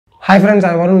Hi friends,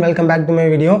 I'm Arun. Welcome back to my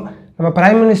video. நம்ம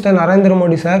Prime Minister Narendra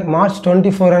Modi sir March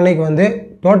 24 அன்னைக்கு வந்து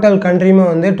total கண்ட்ரியுமே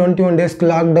வந்து 21 டேஸ்க்கு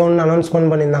lockdown announcement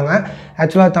பண்ணியிருந்தாங்க.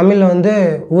 ஆக்சுவலாக தமிழில் வந்து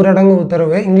ஊரடங்கு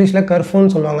உத்தரவு, இங்கிலீஷில்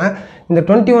கர்ஃப்யூன்னு சொல்லுவாங்க. இந்த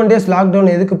 21 டேஸ்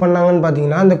லாக்டவுன் எதுக்கு பண்ணாங்கன்னு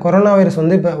பார்த்தீங்கன்னா, இந்த கொரோனா வைரஸ்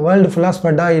வந்து இப்போ வேர்ல்டு ஃபுல்லாக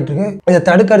ஸ்ப்ரெட் ஆகிட்டு இருக்கு. இதை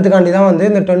தடுக்கிறதுக்காண்டி தான் வந்து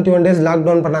இந்த 21 டேஸ்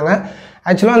லாக்டவுன் பண்ணாங்க.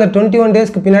 ஆக்சுவலாக அந்த 21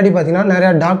 டேஸ்க்கு பின்னாடி பார்த்தீங்கன்னா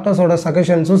நிறையா டாக்டர்ஸோட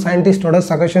சஜஷன்ஸும் சயின்டிஸ்டோட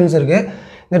சஜஷன்ஸ் இருக்குது.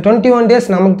 இந்த 21 டேஸ்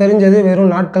நமக்கு தெரிஞ்சது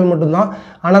வெறும் நாட்கள் மட்டும்தான்.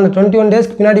 ஆனால் அந்த 21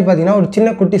 டேஸ்க்கு பின்னாடி பார்த்தீங்கன்னா ஒரு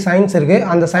சின்ன குட்டி சயின்ஸ் இருக்குது.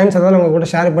 அந்த சயின்ஸை தான் நான் உங்கள் கூட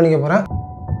ஷேர் பண்ணிக்க போகிறேன்.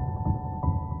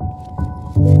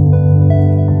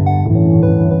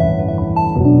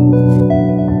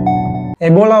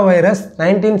 எபோலா வைரஸ்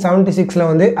 1976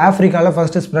 வந்து ஆஃப்ரிக்காவில்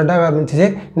ஃபஸ்ட்டு ஸ்ப்ரெட் ஆக ஆரம்பிச்சிச்சு.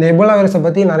 இந்த எபோலா வைரஸை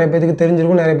பற்றி நிறைய பேருக்கு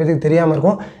தெரிஞ்சிருக்கும், நிறைய பேருக்கு தெரியாமல்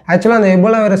இருக்கும். ஆக்சுவலாக அந்த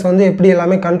எபோலா வைரஸ் வந்து எப்படி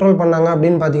எல்லாமே கண்ட்ரோல் பண்ணாங்க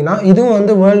அப்படின்னு பார்த்தீங்கன்னா, இதுவும்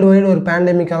வந்து வேர்ல்டு வைடு ஒரு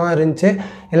பேண்டமிக்காக தான் இருந்துச்சு.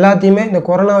 எல்லாத்தையுமே இந்த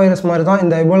கொரோனா வைரஸ் மாதிரி தான்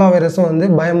இந்த எபோலா வைரஸும் வந்து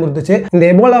பயமுறுத்துச்சு. இந்த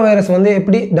எபோலா வைரஸ் வந்து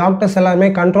எப்படி டாக்டர்ஸ் எல்லாருமே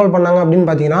கண்ட்ரோல் பண்ணாங்க அப்படின்னு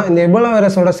பார்த்தீங்கன்னா, இந்த எபோலா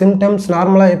வைரஸோட சிம்டம்ஸ்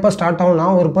நார்மலாக எப்போ ஸ்டார்ட் ஆகும்னா,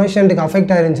 ஒரு பேஷண்ட்டுக்கு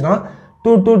அஃபெக்ட் ஆயிருந்துச்சுன்னா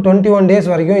 2 to 21 டேஸ்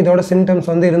வரைக்கும் இதோட சிம்டம்ஸ்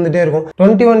வந்து இருந்துகிட்டே இருக்கும்.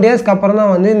 21 டேஸ்க்கு அப்புறம் தான்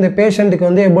வந்து இந்த பேஷண்ட்டுக்கு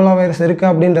வந்து எபோலா வைரஸ் இருக்குது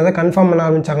அப்படின்றத கன்ஃபார்ம் பண்ண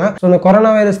ஆரம்பிச்சாங்க. ஸோ இந்த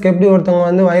கொரோனா வைரஸ்க்கு எப்படி ஒருத்தவங்க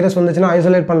வந்து வைரஸ் வந்துச்சுன்னா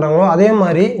ஐசோலேட் பண்ணுறாங்களோ, அதே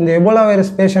மாதிரி இந்த எபோலா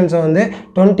வைரஸ் பேஷண்ட்ஸை வந்து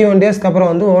 21 டேஸ்க்கு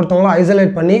அப்புறம் வந்து ஒருத்தவங்கள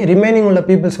ஐசோலேட் பண்ணி ரிமைனிங் உள்ள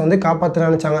பீப்புள்ஸ் வந்து காப்பாற்ற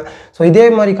நினச்சாங்க. ஸோ இதே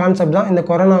மாதிரி கான்செப்ட் தான் இந்த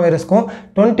கொரோனா வைரஸ்க்கும்.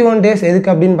 21 டேஸ்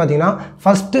எதுக்கு அப்படின்னு பார்த்தீங்கன்னா,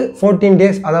 ஃபஸ்ட்டு 14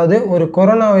 டேஸ், அதாவது ஒரு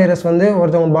கொரோனா வைரஸ் வந்து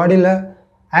ஒருத்தவங்க பாடியில்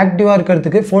ஆக்டிவாக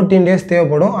இருக்கிறதுக்கு 14 டேஸ்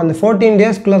தேவைப்படும். அந்த 14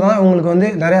 டேஸ்க்குள்ளே தான் உங்களுக்கு வந்து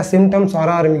நிறையா சிம்டம்ஸ் வர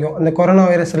ஆரம்பிக்கும். அந்த கொரோனா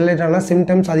வைரஸ் ரிலேட்டடான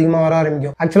சிம்டம்ஸ் அதிகமாக வர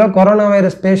ஆரம்பிக்கும். ஆக்சுவலாக கொரோனா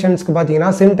வைரஸ் பேஷண்ட்ஸ்க்கு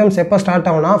பார்த்தீங்கன்னா சிம்டம்ஸ் எப்போ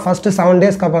ஸ்டார்ட் ஆகும்னா, ஃபஸ்ட்டு 7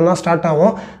 டேஸ்க்கு அப்புறம் தான் ஸ்டார்ட்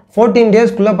ஆகும். 14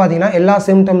 டேஸ்க்குள்ளே பார்த்தீங்கன்னா எல்லா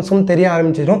சிம்டம்ஸும் தெரிய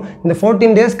ஆரம்பிச்சிடும். இந்த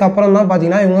 14 டேஸ்க்கு அப்புறம் தான்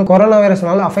பார்த்தீங்கன்னா இவங்க கொரோனா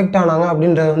வைரஸ்னால அஃபெக்ட் ஆனாங்க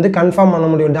அப்படின்றத வந்து கன்ஃபார்ம் பண்ண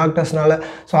முடியும் டாக்டர்ஸ்னால.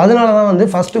 ஸோ அதனால தான் வந்து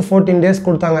ஃபஸ்ட்டு 14 டேஸ்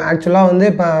கொடுத்தாங்க. ஆக்சுவலாக வந்து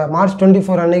இப்போ March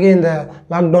 24 அன்றைக்கி இந்த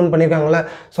லாக்டவுன் பண்ணியிருக்காங்களே.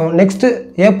 ஸோ நெக்ஸ்ட்டு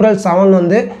April 7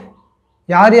 வந்து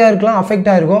யார் யாருக்கெல்லாம் அஃபெக்ட்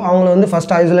ஆகிருக்கோ அவங்கள வந்து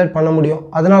ஃபஸ்ட்டு ஐசோலேட் பண்ண முடியும்.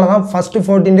 அதனால தான் ஃபஸ்ட்டு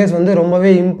 14 டேஸ் வந்து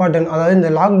ரொம்பவே இம்பார்ட்டன்ட். அதாவது இந்த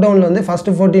லாக்டவுனில் வந்து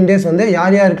ஃபஸ்ட்டு 14 டேஸ் வந்து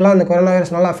யார் யாருக்கெல்லாம் அந்த கொரோனா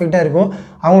வைரஸ்னால அஃபெக்ட் ஆகிருக்கோ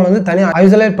அவங்கள வந்து தனியாக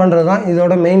ஐசோலேட் பண்ணுறது தான்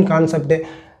இதோட மெயின் கான்செப்ட்டு.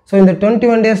 ஸோ இந்த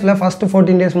 21 டேஸில் ஃபஸ்ட்டு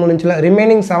 14 டேஸ் முடிஞ்சில்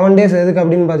ரிமைனிங் 7 டேஸ் எதுக்கு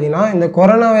அப்படின்னு பார்த்தீங்கன்னா, இந்த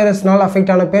கொரோனா வைரஸ்னால்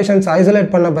அஃபெக்ட் ஆன பேஷண்ட்ஸ்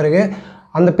ஐசோலேட் பண்ண பிறகு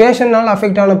அந்த பேஷண்ட்னால்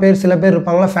அஃபெக்ட் ஆன சில பேர்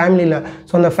இருப்பாங்களா ஃபேமிலியில்.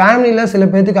 ஸோ அந்த ஃபேமிலியில் சில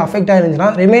பேருக்கு அஃபெக்ட் ஆயிருந்துச்சுன்னா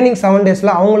ரிமைனிங் 7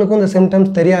 டேஸில் அவங்களுக்கும் இந்த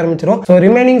சிம்டம்ஸ் தெரிய ஆரம்பிச்சிடும். ஸோ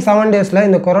ரிமைனிங் 7 டேஸில்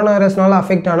இந்த கொரோனா வைரஸ்னால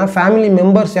அஃபெக்ட் ஆன ஃபேமிலி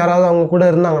மெம்பர்ஸ் யாராவது அவங்க கூட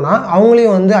இருந்தாங்கன்னா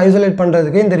அவங்களையும் வந்து ஐசோலேட்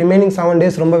பண்ணுறதுக்கு இந்த ரிமைனிங் 7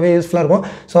 டேஸ் ரொம்பவே யூஸ்ஃபுல்லாக இருக்கும்.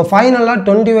 ஸோ ஃபைனலாக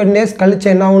 21 டேஸ் கழிச்சு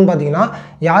என்ன ஆகும்னு பார்த்தீங்கன்னா,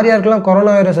 யார் யாருக்கெல்லாம்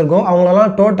கொரோனா வைரஸ் இருக்கோ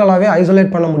அவங்களெல்லாம் டோட்டலாகவே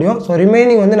ஐசோலேட் பண்ண முடியும். ஸோ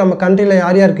ரிமைனிங் வந்து நம்ம கண்ட்ரியில்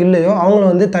யார் யாருக்கு இல்லையோ அவங்கள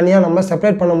வந்து தனியாக நம்ம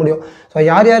செப்பரேட் பண்ண முடியும். ஸோ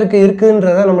யார் யாருக்கு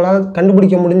இருக்குன்றதை நம்மளால்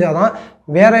கண்டுபிடிக்க முடிஞ்சால் தான்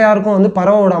வேறு யாருக்கும் வந்து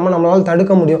பரவ விடாமல் நம்மளால்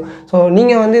தடுக்க முடியும். ஸோ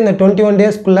நீங்கள் வந்து இந்த 21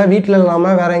 டேஸ்க்குள்ளே வீட்டில்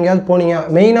இல்லாமல் வேறு எங்கேயாவது போனீங்க,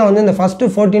 மெயினாக வந்து இந்த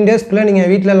ஃபஸ்ட்டு 14 டேஸ்க்குள்ளே நீங்கள்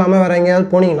வீட்டில் இல்லாமல் வேறு எங்கேயாவது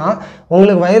போனீங்கன்னா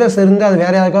உங்களுக்கு வைரஸ் இருந்து அது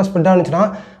வேறு யாருக்காவது ஸ்ப்ரெட் ஆனிச்சுன்னா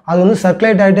அது வந்து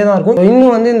சர்க்குலேட் ஆகிட்டே தான் இருக்கும்.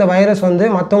 இன்னும் வந்து இந்த வைரஸ் வந்து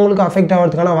மற்றவங்களுக்கு அஃபெக்ட்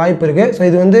ஆகிறதுக்கான வாய்ப்பு இருக்குது. ஸோ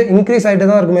இது வந்து இன்க்ரீஸ் ஆகிட்டே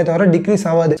தான் இருக்குமே தவிர டிக்ரீஸ்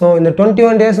ஆகாது. ஸோ இந்த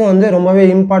 21 டேஸும் வந்து ரொம்பவே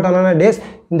இம்பார்ட்டண்டான டேஸ்.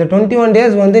 இந்த 21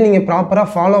 டேஸ் வந்து நீங்கள் ப்ராப்பராக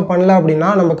ஃபாலோ பண்ணல அப்படின்னா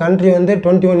நம்ம கண்ட்ரி வந்து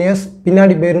 21 இயர்ஸ்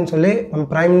பின்னாடி போயிருன்னு சொல்லி நம்ம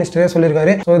பிரைம் மினிஸ்டரே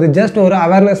சொல்லியிருக்காரு. ஸோ இது ஜஸ்ட் ஒரு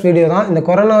அவேர்னஸ் வீடியோ தான். இந்த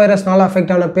கொரோனா வைரஸ்னால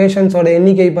அஃபெக்ட் ஆன பேஷண்ட்ஸோட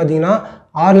எண்ணிக்கை பார்த்தீங்கன்னா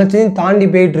 6 லட்சத்தையும் தாண்டி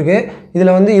போயிட்டுருக்கு.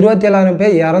 இதில் வந்து 27,000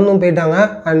 பேர் இறந்தும் போயிட்டாங்க.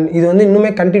 அண்ட் இது வந்து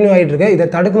இன்னுமே கண்டினியூ ஆகிட்டு இருக்கு. இதை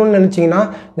தடுக்கணும்னு நினச்சிங்கன்னா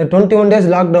இந்த 21 டேஸ்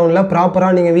லாக்டவுனில்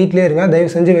ப்ராப்பராக நீங்கள் வீட்டிலே இருங்க,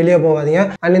 தயவு செஞ்சு வெளியே போகாதீங்க.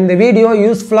 அண்ட் இந்த வீடியோ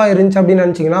யூஸ்ஃபுல்லாக இருந்துச்சு அப்படின்னு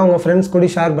நினச்சிங்கன்னா உங்கள் ஃப்ரெண்ட்ஸ்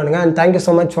கூட ஷேர் பண்ணுங்கள். And thank you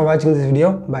so much for வாட்சிங் திஸ்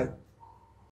வீடியோ. பை.